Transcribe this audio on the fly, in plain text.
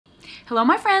Hello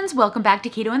my friends, welcome back to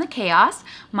Keto in the Chaos.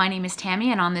 My name is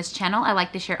Tammy and on this channel I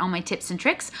like to share all my tips and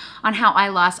tricks on how I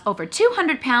lost over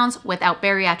 200 pounds without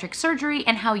bariatric surgery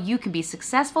and how you can be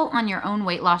successful on your own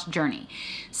weight loss journey.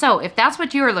 So if that's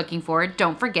what you are looking for,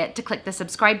 don't forget to click the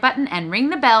subscribe button and ring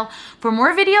the bell for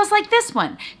more videos like this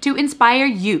one to inspire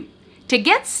you to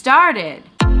get started.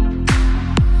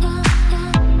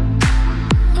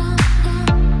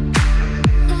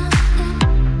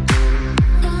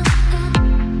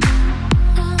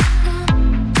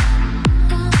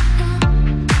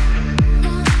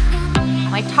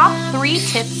 My top 3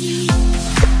 tips.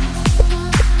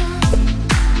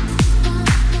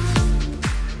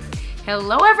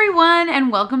 Hello everyone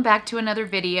and welcome back to another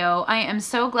video. I am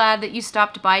so glad that you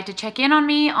stopped by to check in on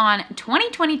me on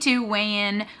 2022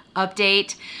 weigh-in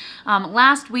update.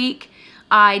 Last week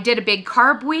I did a big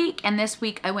carb week and this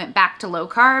week I went back to low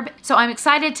carb. So I'm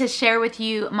excited to share with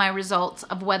you my results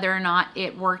of whether or not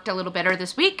it worked a little better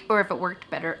this week or if it worked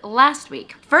better last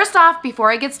week. First off,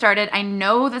 before I get started, I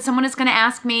know that someone is gonna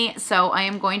ask me, so I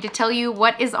am going to tell you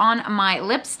what is on my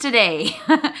lips today.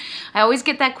 I always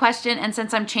get that question, and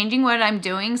since I'm changing what I'm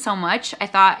doing so much, I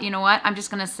thought, you know what, I'm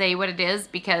just gonna say what it is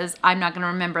because I'm not gonna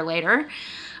remember later.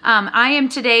 I am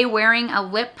today wearing a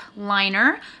lip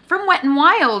liner from Wet n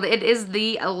Wild. It is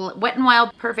the Wet n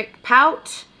Wild Perfect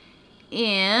Pout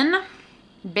in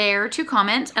Bear to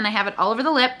Comment, and I have it all over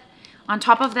the lip. On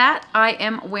top of that, I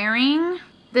am wearing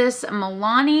this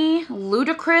Milani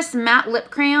Ludicrous Matte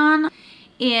Lip Crayon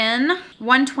in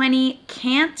 120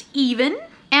 Can't Even.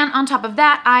 And on top of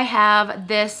that, I have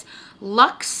this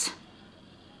Luxe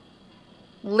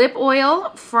lip oil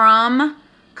from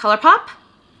ColourPop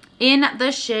in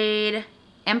the shade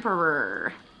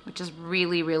Emperor, which is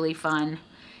really, really fun.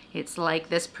 It's like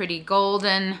this pretty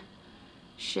golden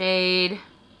shade.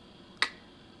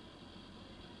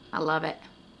 I love it.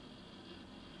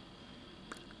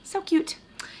 So cute.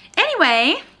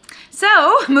 Anyway,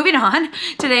 so moving on.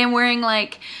 Today I'm wearing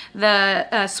like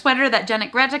the sweater that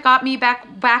Janet Greta got me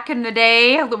back in the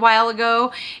day, a while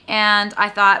ago. And I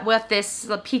thought with this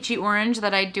peachy orange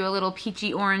that I'd do a little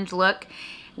peachy orange look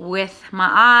with my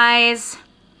eyes.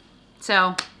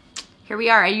 So here we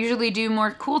are. I usually do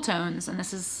more cool tones and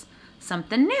this is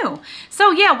something new.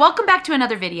 So yeah, welcome back to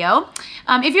another video.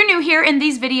 If you're new here in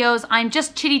these videos, I'm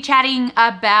just chitty-chatting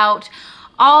about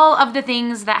all of the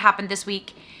things that happened this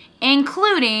week,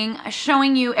 including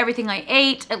showing you everything I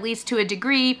ate, at least to a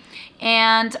degree,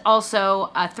 and also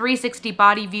a 360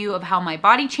 body view of how my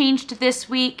body changed this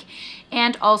week,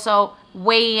 and also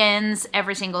weigh-ins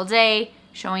every single day,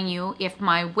 showing you if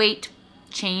my weight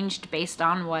changed based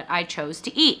on what I chose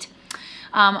to eat.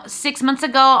 6 months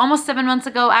ago, almost 7 months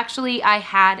ago, actually, I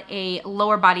had a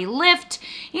lower body lift,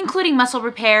 including muscle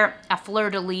repair, a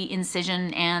Fleur-de-lis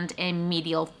incision, and a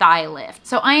medial thigh lift.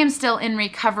 So I am still in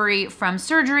recovery from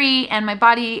surgery, and my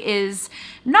body is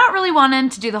not really wanting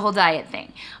to do the whole diet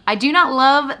thing. I do not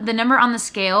love the number on the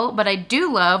scale, but I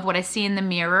do love what I see in the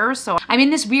mirror. So I'm in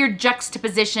this weird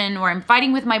juxtaposition where I'm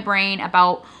fighting with my brain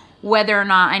about whether or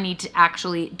not I need to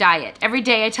actually diet. Every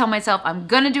day I tell myself I'm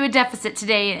gonna do a deficit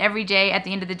today, and every day at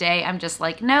the end of the day I'm just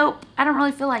like, nope, I don't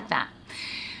really feel like that.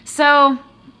 So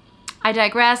I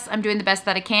digress. I'm doing the best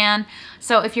that I can.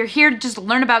 So if you're here to just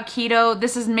learn about keto,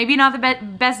 this is maybe not the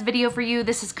best video for you.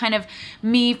 This is kind of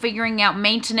me figuring out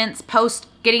maintenance post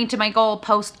getting to my goal,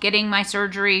 post getting my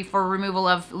surgery for removal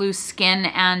of loose skin,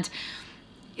 and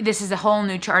this is a whole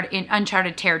new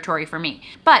uncharted territory for me.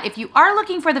 But if you are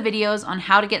looking for the videos on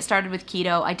how to get started with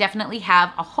keto, I definitely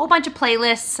have a whole bunch of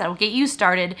playlists that'll get you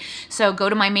started. So go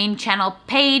to my main channel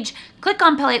page, click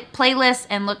on playlists,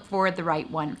 and look for the right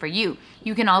one for you.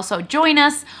 You can also join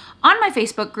us on my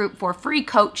Facebook group for free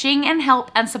coaching and help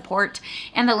and support,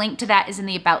 and the link to that is in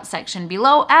the About section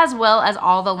below, as well as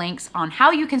all the links on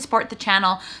how you can support the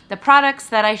channel. The products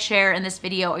that I share in this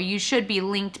video, or you should be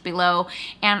linked below,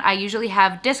 and I usually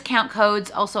have discount codes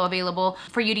also available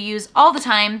for you to use all the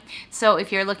time. So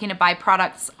if you're looking to buy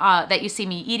products that you see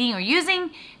me eating or using,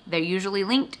 they're usually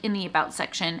linked in the About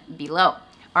section below.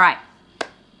 All right.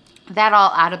 That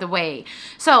all out of the way.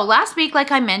 So last week,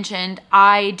 like I mentioned,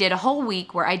 I did a whole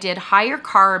week where I did higher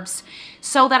carbs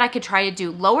so that I could try to do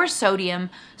lower sodium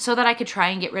so that I could try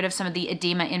and get rid of some of the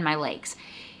edema in my legs.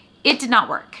 It did not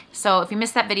work. So if you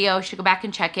missed that video, you should go back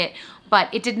and check it, but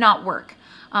it did not work.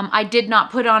 I did not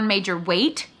put on major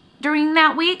weight during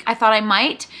that week. I thought I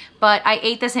might, but I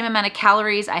ate the same amount of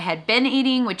calories I had been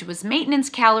eating, which was maintenance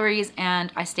calories,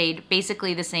 and I stayed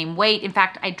basically the same weight. In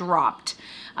fact, I dropped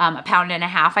 1.5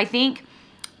 pounds, I think,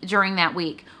 during that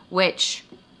week, which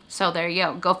So there you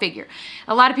go, go figure.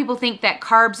 A lot of people think that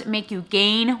carbs make you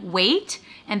gain weight,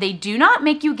 and they do not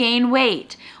make you gain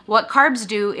weight. What carbs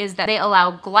do is that they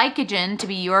allow glycogen to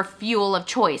be your fuel of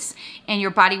choice, and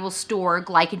your body will store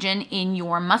glycogen in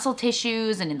your muscle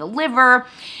tissues and in the liver,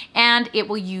 and it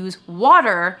will use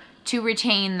water to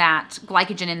retain that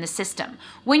glycogen in the system.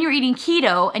 When you're eating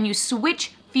keto and you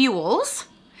switch fuels,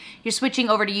 you're switching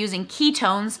over to using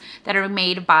ketones that are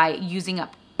made by using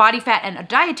up body fat and a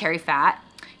dietary fat.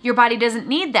 Your body doesn't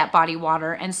need that body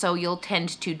water, and so you'll tend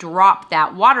to drop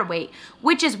that water weight,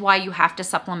 which is why you have to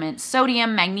supplement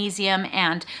sodium, magnesium,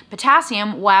 and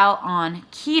potassium while on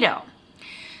keto.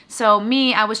 So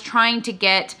me, I was trying to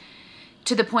get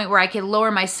to the point where I could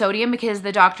lower my sodium because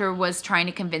the doctor was trying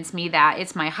to convince me that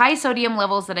it's my high sodium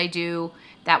levels that I do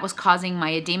that was causing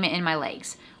my edema in my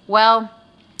legs. Well,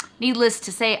 needless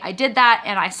to say, I did that,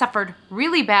 and I suffered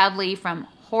really badly from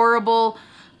horrible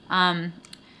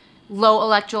low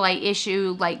electrolyte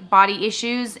issue, like body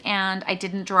issues, and I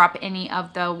didn't drop any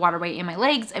of the water weight in my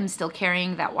legs. I'm still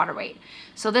carrying that water weight.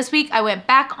 So this week I went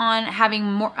back on having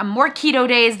more keto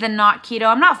days than not keto.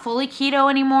 I'm not fully keto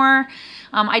anymore.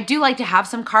 I do like to have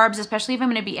some carbs, especially if I'm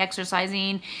going to be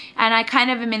exercising, and I kind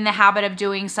of am in the habit of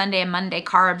doing Sunday and Monday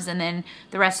carbs, and then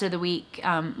the rest of the week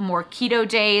more keto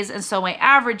days, and so my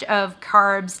average of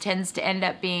carbs tends to end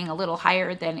up being a little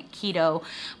higher than keto,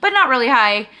 but not really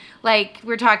high. Like,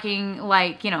 we're talking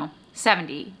like,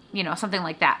 70, something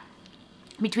like that,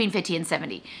 between 50 and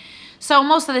 70. So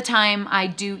most of the time I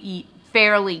do eat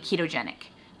fairly ketogenic.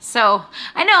 So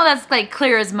I know that's like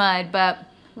clear as mud, but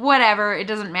whatever, it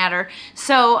doesn't matter.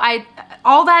 So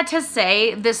all that to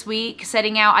say, this week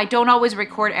setting out, I don't always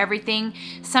record everything.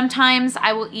 Sometimes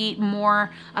I will eat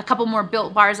a couple more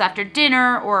Built Bars after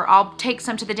dinner, or I'll take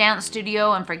some to the dance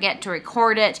studio and forget to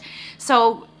record it.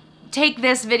 So take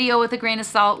this video with a grain of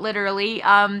salt, literally.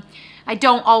 I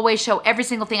don't always show every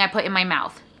single thing I put in my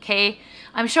mouth, okay?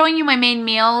 I'm showing you my main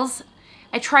meals.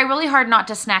 I try really hard not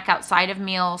to snack outside of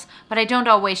meals, but I don't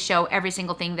always show every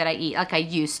single thing that I eat like I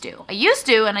used to. I used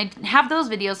to, and I have those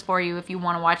videos for you if you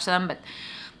want to watch them, but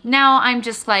now I'm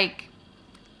just like,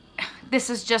 this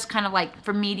is just kind of like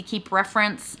for me to keep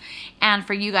reference and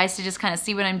for you guys to just kind of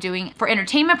see what I'm doing for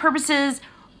entertainment purposes,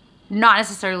 not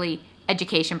necessarily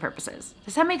education purposes.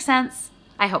 Does that make sense?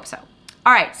 I hope so.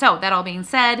 All right, so that all being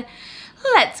said,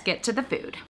 let's get to the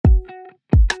food.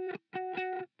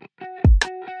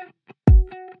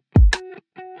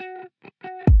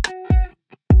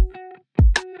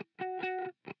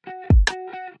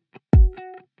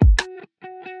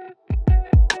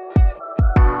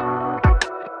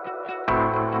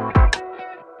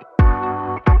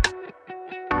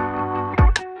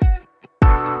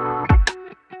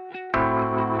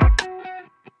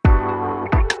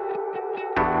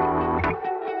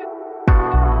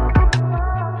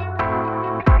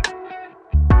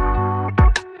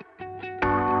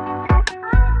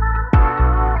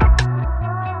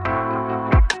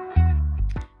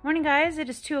 Morning guys, it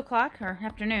is 2 o'clock or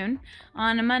afternoon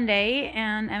on a Monday,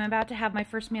 and I'm about to have my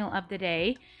first meal of the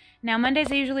day. Now Mondays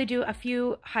I usually do a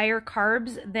few higher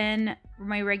carbs than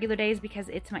my regular days because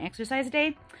it's my exercise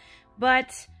day,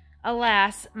 but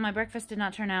alas, my breakfast did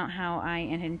not turn out how I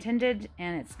intended,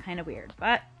 and it's kind of weird,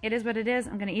 but it is what it is.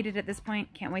 I'm gonna eat it at this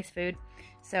point, can't waste food.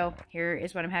 So here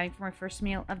is what I'm having for my first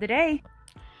meal of the day.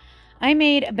 I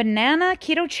made banana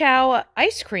keto chow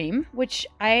ice cream, which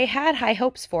I had high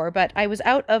hopes for, but I was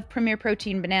out of Premier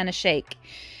Protein banana shake.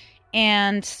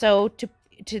 And so to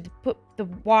put the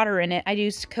water in it, I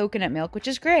used coconut milk, which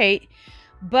is great,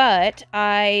 but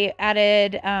I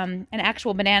added an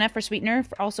actual banana for sweetener,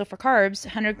 also for carbs,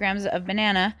 100 grams of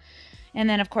banana. And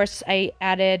then, of course, I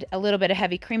added a little bit of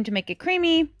heavy cream to make it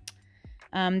creamy.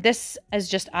 This is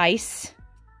just ice.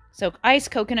 So ice,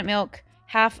 coconut milk,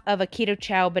 half of a keto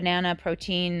chow banana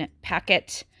protein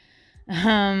packet,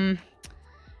 100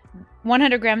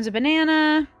 grams of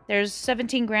banana, there's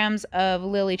 17 grams of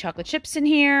Lily chocolate chips in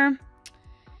here,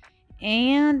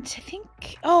 and I think,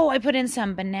 I put in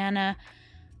some banana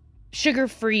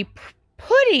sugar-free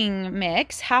pudding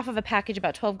mix, half of a package,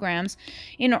 about 12 grams,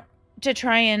 to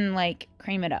try and like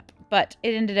cream it up. But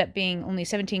it ended up being only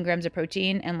 17 grams of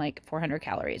protein and like 400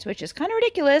 calories, which is kind of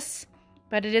ridiculous,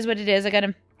 but it is what it is. I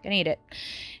gotta eat it.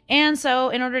 And so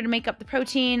in order to make up the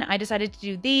protein, I decided to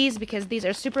do these because these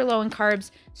are super low in carbs,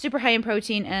 super high in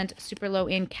protein, and super low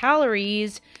in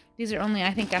calories. These are only,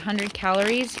 I think, 100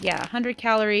 calories. Yeah, 100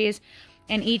 calories.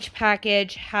 And each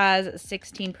package has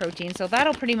 16 protein. So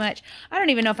that'll pretty much, I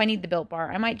don't even know if I need the Built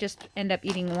Bar. I might just end up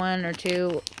eating one or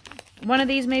two. One of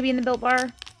these maybe in the Built Bar.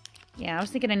 Yeah, I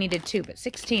was thinking I needed 2, but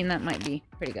 16, that might be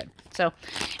pretty good. So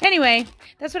anyway,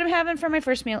 that's what I'm having for my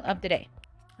first meal of the day.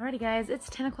 Alrighty guys, it's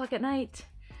 10 o'clock at night.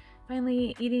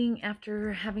 Finally eating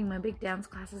after having my big dance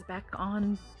classes back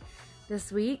on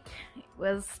this week. It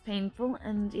was painful,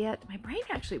 and yet my brain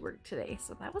actually worked today,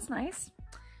 so that was nice.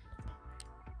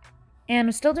 And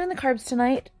I'm still doing the carbs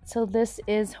tonight. So this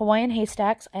is Hawaiian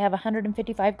haystacks. I have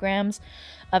 155 grams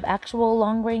of actual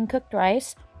long grain cooked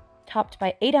rice, topped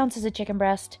by 8 ounces of chicken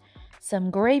breast, some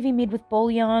gravy made with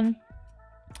bouillon,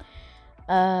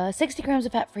 60 grams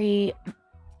of fat-free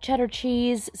cheddar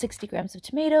cheese, 60 grams of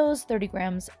tomatoes, 30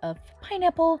 grams of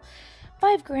pineapple,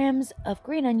 5 grams of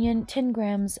green onion, 10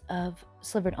 grams of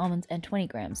slivered almonds, and 20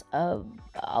 grams of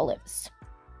olives.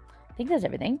 I think that's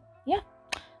everything. Yeah.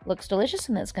 Looks delicious,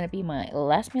 and that's going to be my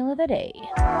last meal of the day.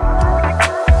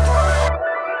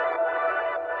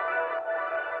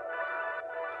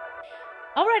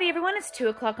 Alrighty, everyone, it's 2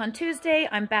 o'clock on Tuesday.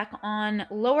 I'm back on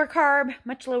lower carb,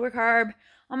 much lower carb,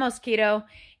 almost keto,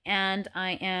 and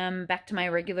I am back to my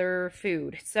regular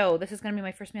food. So this is going to be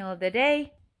my first meal of the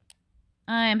day.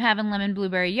 I'm having lemon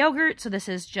blueberry yogurt. So this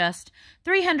is just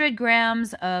 300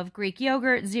 grams of Greek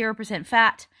yogurt, 0%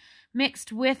 fat,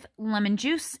 mixed with lemon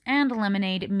juice and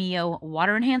lemonade Mio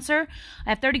water enhancer. I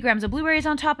have 30 grams of blueberries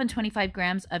on top and 25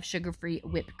 grams of sugar-free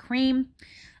whipped cream.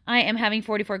 I am having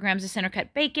 44 grams of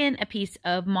center-cut bacon, a piece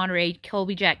of Monterey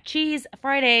Colby Jack cheese, a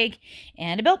fried egg,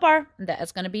 and a Built Bar. That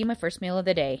is going to be my first meal of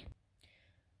the day.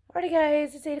 Alrighty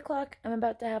guys, it's 8 o'clock. I'm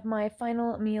about to have my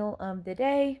final meal of the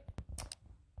day.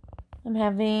 I'm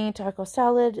having taco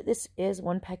salad. This is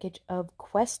 1 package of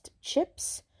Quest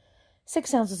chips,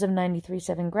 6 ounces of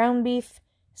 93.7 ground beef,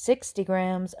 60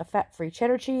 grams of fat-free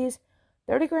cheddar cheese,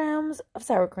 30 grams of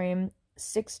sour cream,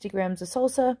 60 grams of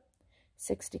salsa,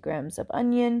 60 grams of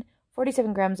onion,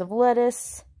 47 grams of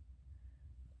lettuce,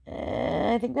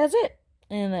 and I think that's it.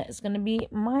 And that is going to be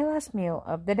my last meal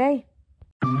of the day.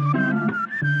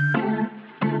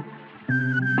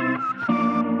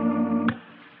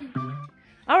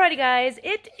 Alrighty guys,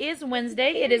 it is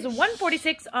Wednesday. It is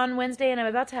 1:46 on Wednesday, and I'm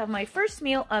about to have my first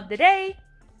meal of the day.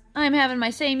 I'm having my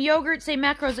same yogurt, same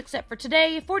macros except for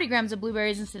today, 40 grams of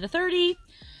blueberries instead of 30.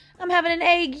 I'm having an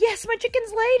egg. Yes, my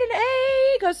chicken's laid an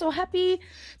egg. I'm so happy.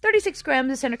 36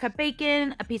 grams of center-cut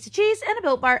bacon, a piece of cheese, and a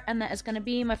Built Bar, and that is going to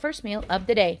be my first meal of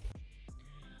the day.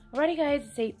 Alrighty guys,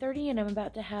 it's 8:30, and I'm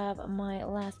about to have my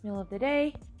last meal of the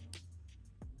day.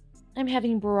 I'm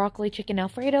having broccoli chicken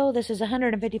Alfredo. This is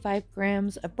 155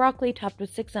 grams of broccoli topped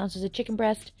with 6 ounces of chicken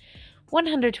breast,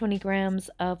 120 grams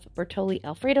of Bertolli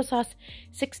Alfredo sauce,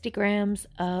 60 grams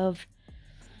of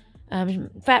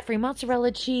fat-free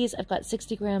mozzarella cheese. I've got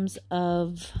 60 grams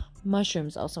of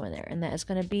mushrooms also in there, and that is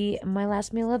going to be my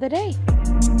last meal of the day.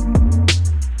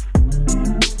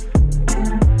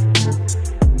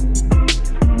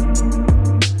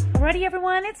 Alrighty,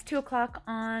 everyone, it's 2 o'clock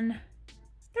on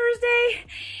Thursday,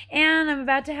 and I'm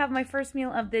about to have my first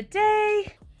meal of the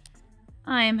day.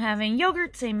 I am having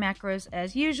yogurt, same macros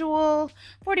as usual,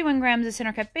 41 grams of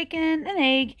center-cut bacon, an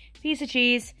egg, piece of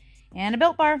cheese, and a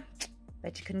Built Bar.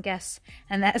 Bet you couldn't guess.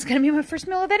 And that is going to be my first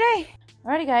meal of the day.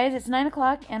 Alrighty guys, it's 9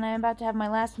 o'clock, and I'm about to have my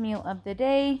last meal of the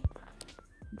day.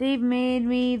 They've made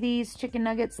me these chicken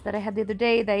nuggets that I had the other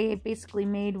day. They basically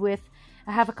made with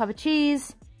a half a cup of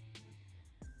cheese,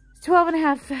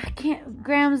 12.5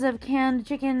 grams of canned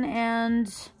chicken,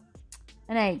 and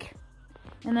an egg.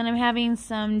 And then I'm having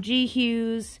some G.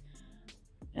 Hughes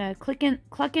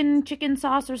cluckin' chicken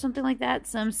sauce or something like that,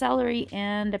 some celery,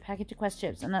 and a package of Quest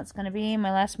chips. And that's going to be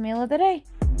my last meal of the day.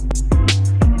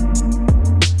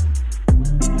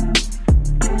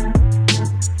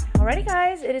 Alrighty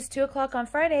guys, it is 2 o'clock on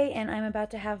Friday, and I'm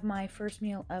about to have my first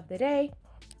meal of the day.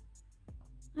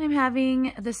 I'm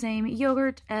having the same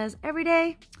yogurt as every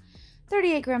day,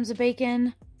 38 grams of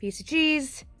bacon, piece of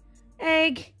cheese,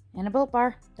 egg, and a Built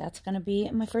Bar. That's going to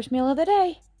be my first meal of the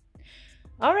day.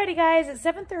 Alrighty guys, it's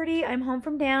 7:30. I'm home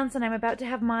from dance, and I'm about to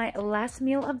have my last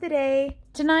meal of the day.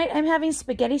 Tonight I'm having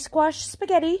spaghetti squash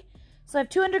spaghetti. So I have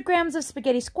 200 grams of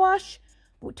spaghetti squash,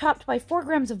 topped by 4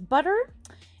 grams of butter.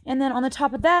 And then on the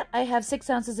top of that, I have 6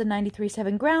 ounces of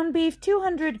 93.7 ground beef,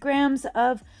 200 grams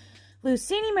of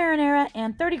Lucini marinara,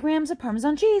 and 30 grams of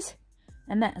Parmesan cheese.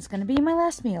 And that is going to be my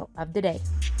last meal of the day.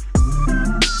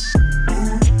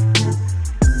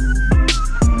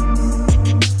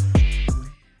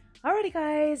 Alrighty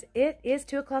guys, it is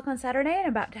 2 o'clock on Saturday, and I'm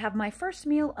about to have my first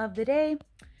meal of the day.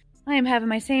 I am having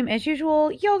my same as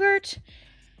usual, yogurt,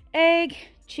 egg,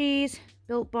 cheese,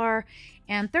 Built Bar,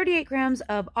 and 38 grams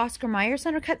of Oscar Mayer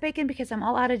center-cut bacon because I'm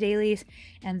all out of dailies,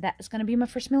 and that is going to be my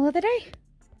first meal of the day.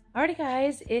 Alrighty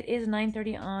guys, it is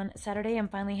 9:30 on Saturday. I'm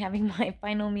finally having my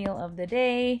final meal of the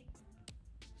day.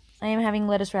 I am having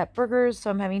lettuce wrap burgers, so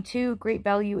I'm having 2 Great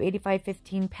Value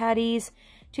 85-15 patties,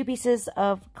 2 pieces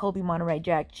of Colby Monterey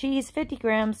Jack cheese, 50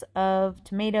 grams of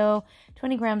tomato,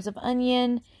 20 grams of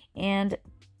onion, and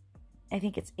I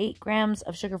think it's 8 grams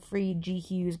of sugar-free G.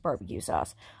 Hughes barbecue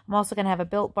sauce. I'm also going to have a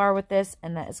Built Bar with this,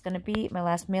 and that is going to be my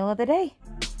last meal of the day.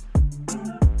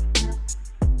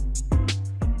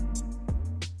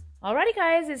 Alrighty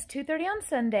guys, it's 2:30 on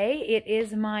Sunday. It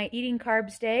is my eating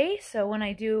carbs day, so when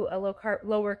I do a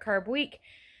lower carb week,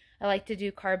 I like to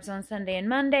do carbs on Sunday and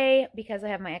Monday because I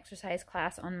have my exercise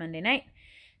class on Monday night.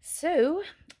 So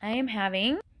I am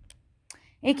having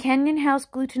a Canyon House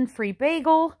gluten-free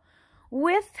bagel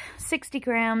with 60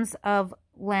 grams of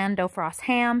Lando Frost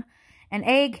ham, an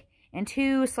egg, and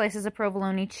 2 slices of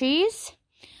provolone cheese.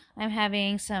 I'm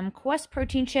having some Quest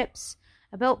protein chips,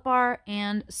 a Built Bar,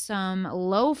 and some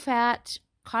low-fat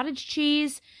cottage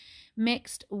cheese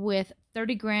mixed with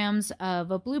 30 grams of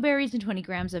blueberries and 20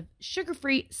 grams of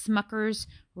sugar-free Smucker's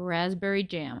raspberry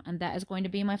jam. And that is going to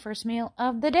be my first meal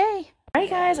of the day. Alright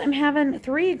guys, I'm having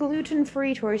 3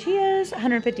 gluten-free tortillas,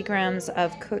 150 grams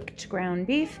of cooked ground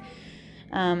beef,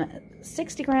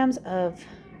 60 grams of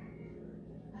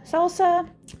salsa,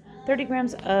 30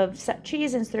 grams of set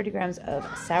cheese, and 30 grams of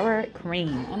sour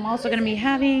cream. I'm also going to be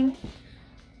having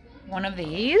one of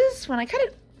these when I cut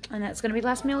it, and that's going to be the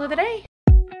last meal of the day.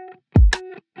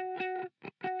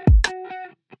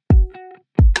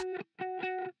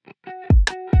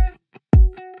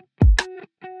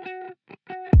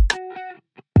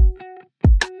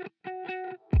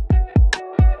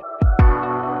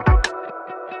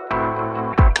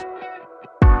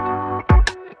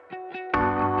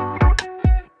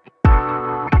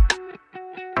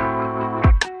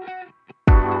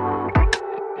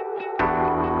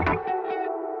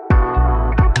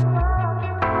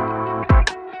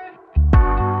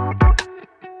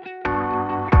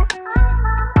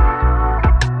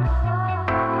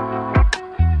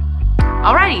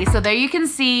 Alrighty, so there you can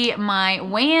see my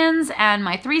weigh-ins and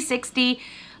my 360.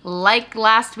 Like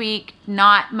last week,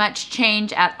 not much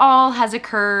change at all has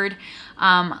occurred.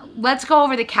 Let's go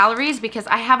over the calories because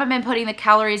I haven't been putting the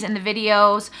calories in the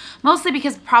videos, mostly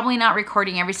because probably not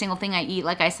recording every single thing I eat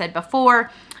like I said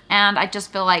before, and I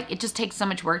just feel like it just takes so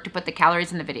much work to put the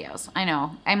calories in the videos. I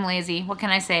know, I'm lazy, what can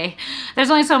I say?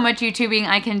 There's only so much YouTubing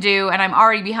I can do, and I'm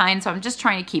already behind, so I'm just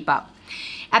trying to keep up.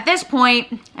 At this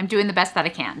point, I'm doing the best that I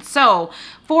can. So,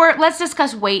 let's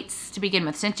discuss weights to begin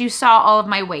with, since you saw all of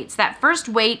my weights. That first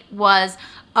weight was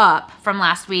up from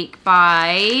last week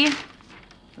by,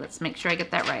 let's make sure I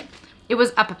get that right. It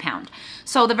was up a pound.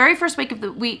 So the very first week of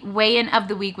the week, weigh-in of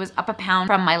the week was up a pound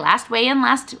from my last weigh-in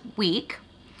last week.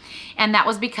 And that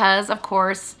was because, of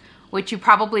course, which you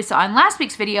probably saw in last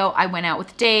week's video, I went out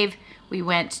with Dave. We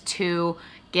went to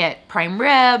get prime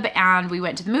rib, and we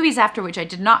went to the movies after, which I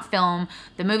did not film.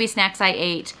 The movie snacks I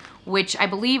ate, which I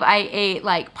believe I ate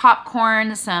like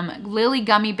popcorn, some Lily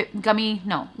gummy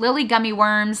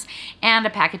worms, and a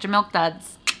package of Milk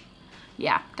Duds.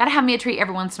 Yeah, gotta have me a treat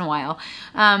every once in a while.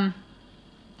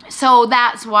 So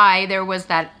that's why there was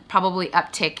that probably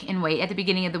uptick in weight at the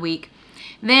beginning of the week.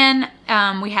 Then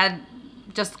we had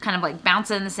just kind of like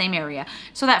bouncing in the same area.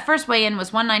 So that first weigh-in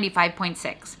was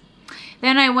 195.6.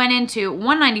 Then I went into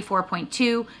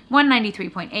 194.2,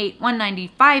 193.8,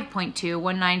 195.2,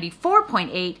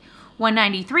 194.8,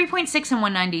 193.6, and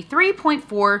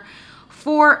 193.4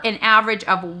 for an average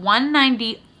of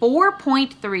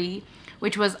 194.3,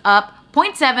 which was up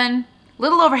 0.7,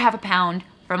 little over half a pound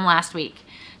from last week.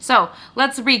 So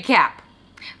let's recap.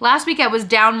 Last week I was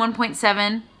down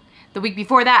 1.7. The week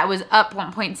before that I was up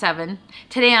 1.7.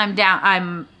 Today I'm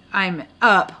down. I'm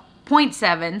up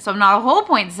 0.7, so I'm not a whole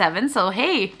 0.7, so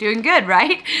hey, doing good,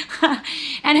 right?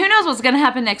 And who knows what's gonna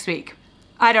happen next week?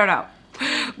 I don't know.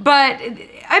 But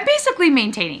I'm basically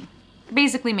maintaining.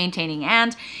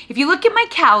 And if you look at my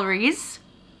calories,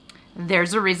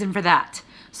 there's a reason for that.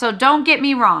 So don't get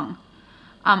me wrong.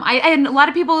 And a lot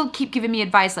of people keep giving me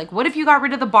advice like, what if you got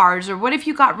rid of the bars, or what if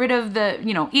you got rid of the,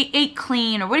 ate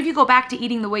clean, or what if you go back to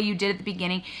eating the way you did at the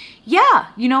beginning? Yeah,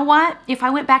 you know what? If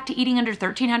I went back to eating under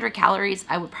 1,300 calories,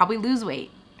 I would probably lose weight.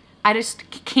 I just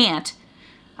can't.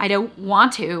 I don't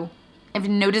want to. I have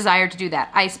no desire to do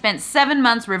that. I spent 7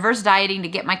 months reverse dieting to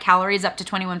get my calories up to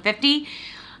 2150,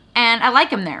 and I like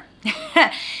them there.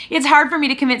 It's hard for me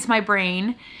to convince my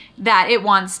brain that it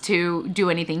wants to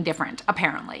do anything different,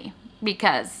 apparently,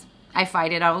 because I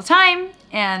fight it all the time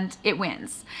and it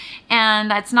wins.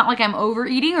 And it's not like I'm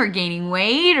overeating or gaining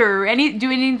weight or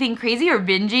doing anything crazy or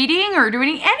binge eating or doing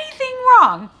anything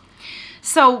wrong.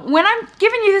 So when I'm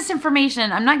giving you this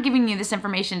information, I'm not giving you this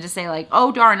information to say like,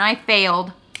 oh darn, I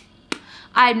failed,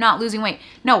 I'm not losing weight.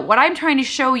 No, what I'm trying to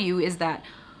show you is that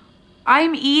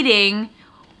I'm eating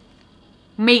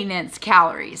maintenance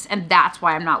calories, and that's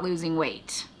why I'm not losing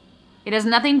weight. It has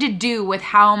nothing to do with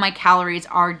how my calories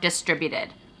are distributed.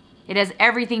 It has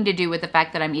everything to do with the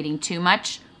fact that I'm eating too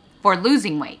much for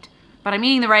losing weight. But I'm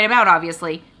eating the right amount,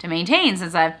 obviously, to maintain,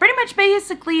 since I've pretty much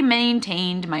basically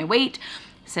maintained my weight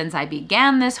since I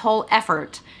began this whole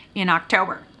effort in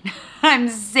October. I'm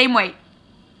the same weight.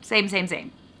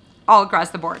 Same. All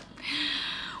across the board.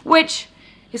 Which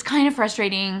is kind of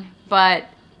frustrating, but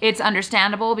it's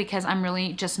understandable because I'm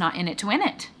really just not in it to win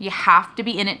it. You have to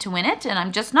be in it to win it, and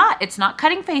I'm just not. It's not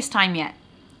cutting face time yet.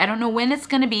 I don't know when it's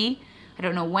gonna be. I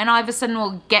don't know when all of a sudden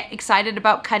we'll get excited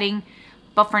about cutting,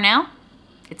 but for now,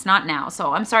 it's not now.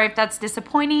 So I'm sorry if that's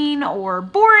disappointing or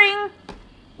boring,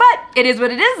 but it is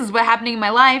what it is. This is what's happening in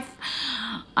my life.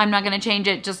 I'm not gonna change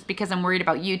it just because I'm worried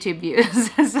about YouTube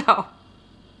views. So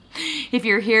if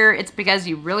you're here, it's because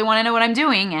you really wanna know what I'm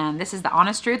doing, and this is the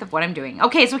honest truth of what I'm doing.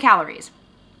 Okay, so calories.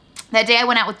 That day I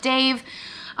went out with Dave,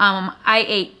 I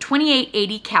ate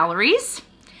 2880 calories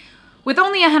with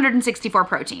only 164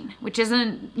 protein, which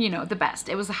isn't, you know, the best.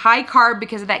 It was a high carb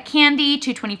because of that candy,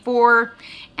 224,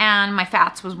 and my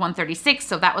fats was 136,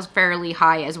 so that was fairly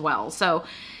high as well. So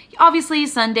obviously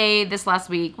Sunday this last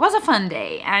week was a fun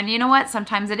day, and you know what?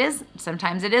 Sometimes it is,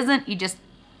 sometimes it isn't. You just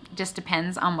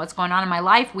depends on what's going on in my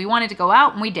life. We wanted to go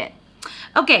out and we did.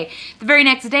 Okay, the very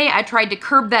next day I tried to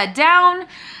curb that down.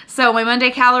 So my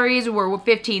Monday calories were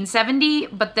 1570,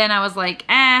 but then I was like,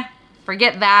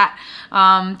 forget that.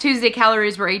 Tuesday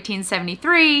calories were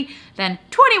 1873, then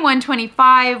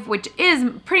 2125, which is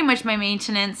pretty much my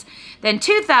maintenance, then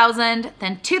 2000,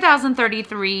 then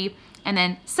 2033, and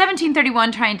then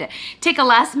 1731, trying to take a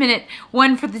last minute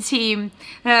one for the team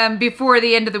before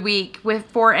the end of the week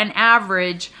for an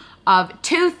average of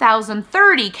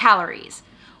 2030 calories,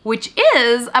 which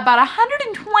is about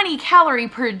 120 calorie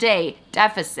per day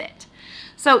deficit.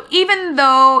 So even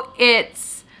though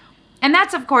it's, and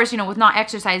that's of course, you know, with not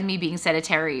exercise, me being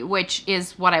sedentary, which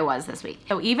is what I was this week.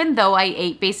 So even though I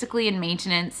ate basically in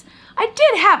maintenance, I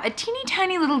did have a teeny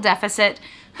tiny little deficit.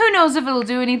 Who knows if it'll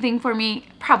do anything for me?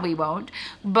 Probably won't,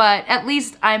 but at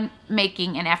least I'm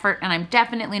making an effort, and I'm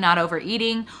definitely not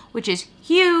overeating, which is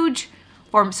huge.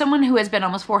 For someone who has been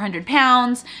almost 400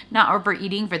 pounds, not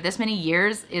overeating for this many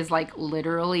years is like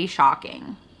literally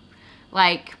shocking.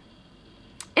 Like,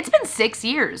 it's been 6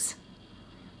 years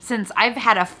since I've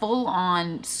had a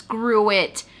full-on screw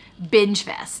it binge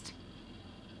fest.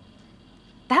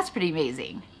 That's pretty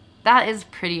amazing. That is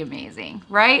pretty amazing,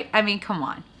 right? I mean, come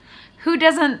on. Who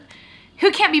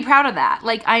can't be proud of that?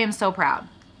 Like, I am so proud.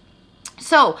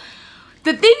 So,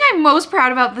 the thing I'm most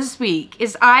proud about this week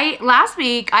is last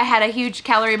week I had a huge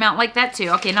calorie amount like that too.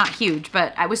 Okay, not huge,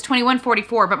 but I was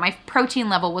 2144, but my protein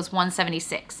level was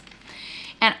 176.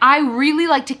 And I really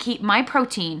like to keep my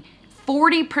protein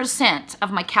 40%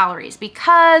 of my calories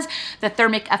because the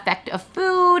thermic effect of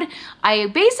food,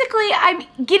 I'm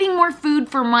getting more food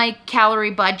for my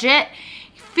calorie budget,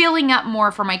 filling up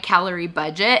more for my calorie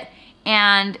budget,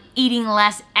 and eating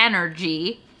less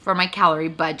energy for my calorie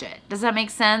budget. Does that make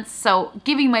sense? So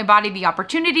giving my body the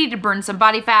opportunity to burn some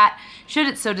body fat should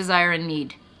it so desire and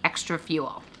need extra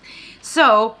fuel.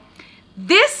 So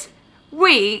this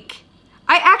week,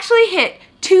 I actually hit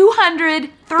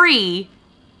 203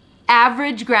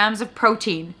 average grams of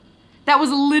protein. That was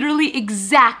literally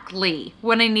exactly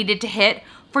what I needed to hit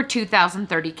for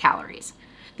 2030 calories.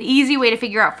 The easy way to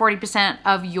figure out 40%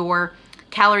 of your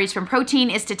calories from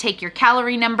protein is to take your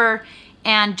calorie number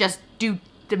and just do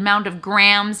the amount of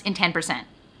grams in 10%.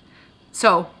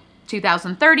 So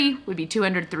 2030 would be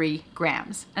 203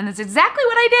 grams. And that's exactly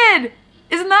what I did.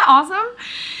 Isn't that awesome?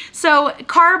 So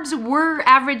carbs were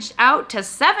averaged out to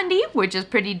 70, which is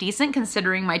pretty decent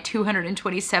considering my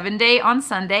 227 day on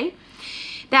Sunday.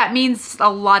 That means a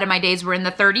lot of my days were in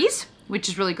the 30s, which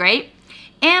is really great.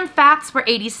 And fats were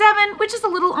 87, which is a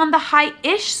little on the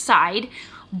high-ish side,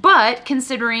 but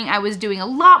considering I was doing a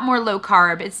lot more low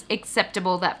carb, it's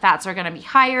acceptable that fats are gonna be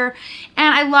higher.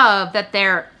 And I love that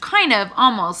they're kind of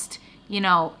almost, you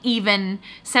know, even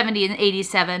 70 and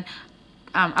 87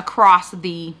 across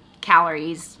the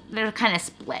calories. They're kind of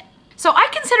split. So I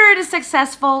consider it a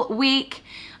successful week.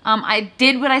 I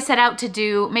did what I set out to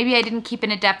do. Maybe I didn't keep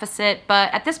in a deficit,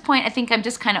 but at this point, I think I'm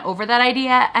just kind of over that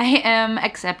idea. I am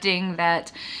accepting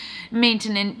that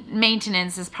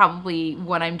maintenance is probably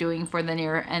what I'm doing for the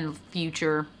near and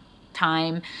future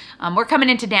time. We're coming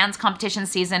into dance competition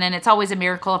season, and it's always a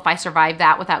miracle if I survive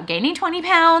that without gaining 20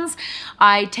 pounds.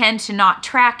 I tend to not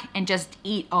track and just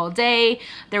eat all day.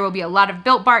 There will be a lot of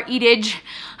Built Bar eatage.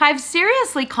 I've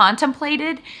seriously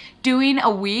contemplated doing a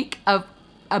week of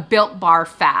a Built Bar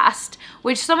fast,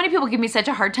 which so many people give me such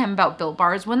a hard time about Built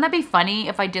Bars. Wouldn't that be funny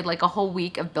if I did like a whole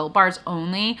week of Built Bars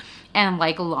only and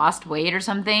like lost weight or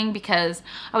something? Because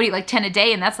I would eat like 10 a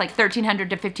day, and that's like 1,300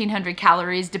 to 1,500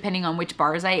 calories depending on which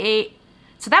bars I ate.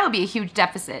 So that would be a huge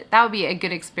deficit. That would be a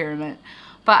good experiment.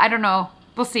 But I don't know.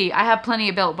 We'll see. I have plenty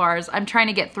of Built Bars. I'm trying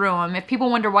to get through them. If people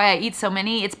wonder why I eat so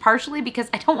many, it's partially because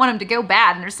I don't want them to go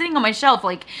bad, and they're sitting on my shelf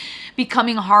like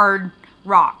becoming hard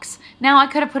rocks. Now I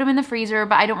could have put them in the freezer,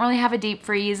 but I don't really have a deep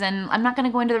freeze, and I'm not going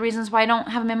to go into the reasons why I don't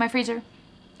have them in my freezer.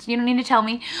 So you don't need to tell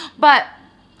me. But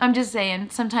I'm just saying,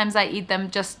 sometimes I eat them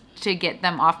just to get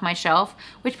them off my shelf,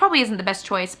 which probably isn't the best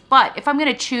choice. But if I'm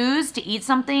going to choose to eat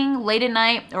something late at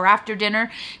night or after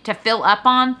dinner to fill up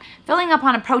on, filling up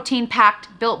on a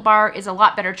protein-packed Built Bar is a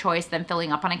lot better choice than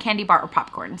filling up on a candy bar or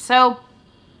popcorn. So,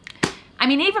 I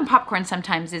mean, even popcorn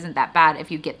sometimes isn't that bad if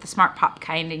you get the Smart Pop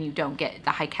kind and you don't get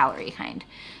the high-calorie kind.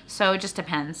 So it just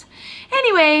depends.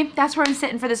 Anyway, that's where I'm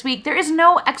sitting for this week. There is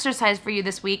no exercise for you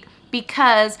this week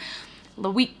because the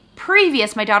week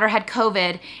previous, my daughter had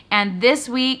COVID, and this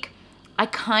week I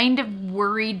kind of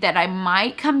worried that I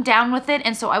might come down with it,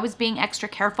 and so I was being extra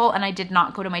careful, and I did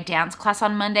not go to my dance class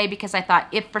on Monday because I thought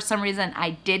if for some reason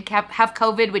I did have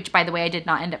COVID, which by the way I did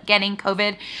not end up getting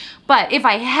COVID, but if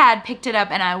I had picked it up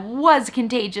and I was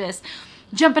contagious,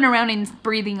 jumping around and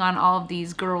breathing on all of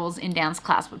these girls in dance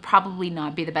class would probably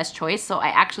not be the best choice, so I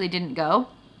actually didn't go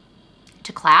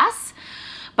to class.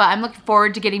 But I'm looking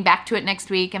forward to getting back to it next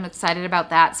week. I'm excited about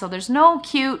that. So there's no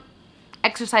cute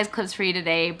exercise clips for you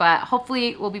today, but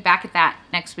hopefully we'll be back at that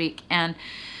next week. And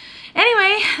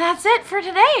anyway, that's it for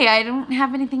today. I don't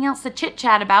have anything else to chit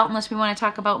chat about unless we want to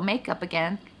talk about makeup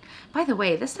again. By the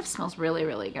way, this stuff smells really,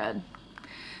 really good.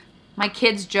 My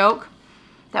kids joke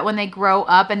that when they grow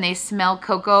up and they smell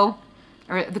cocoa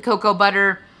or the cocoa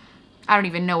butter, I don't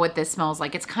even know what this smells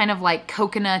like. It's kind of like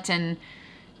coconut and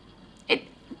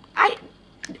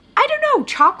I don't know,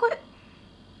 chocolate?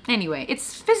 Anyway,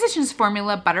 it's Physicians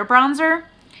Formula Butter Bronzer,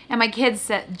 and my kids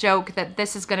joke that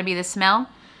this is going to be the smell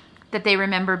that they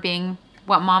remember being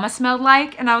what Mama smelled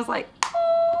like, and I was like,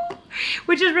 oh,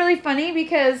 which is really funny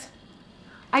because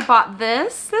I bought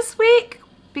this week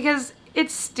because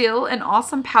it's still an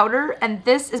awesome powder, and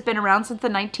this has been around since the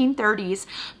 1930s.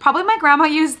 Probably my grandma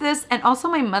used this, and also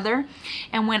my mother,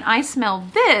 and when I smell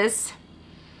this,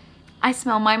 I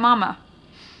smell my mama.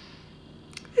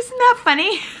 Isn't that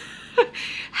funny?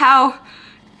 How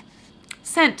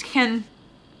scent can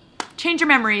change your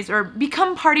memories or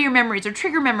become part of your memories or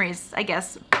trigger memories, I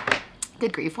guess.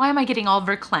 Good grief, why am I getting all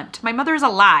verklempt? My mother is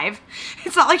alive.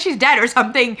 It's not like she's dead or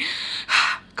something.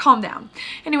 Calm down.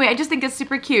 Anyway, I just think it's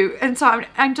super cute. And so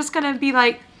I'm just gonna be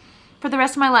like, for the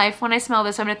rest of my life, when I smell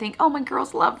this, I'm gonna think, oh, my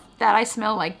girls love that I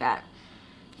smell like that.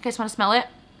 You guys wanna smell it?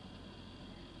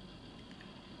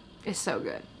 It's so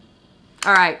good.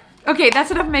 All right. Okay, that's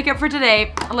enough makeup for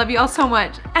today. I love you all so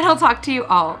much, and I'll talk to you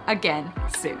all again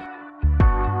soon.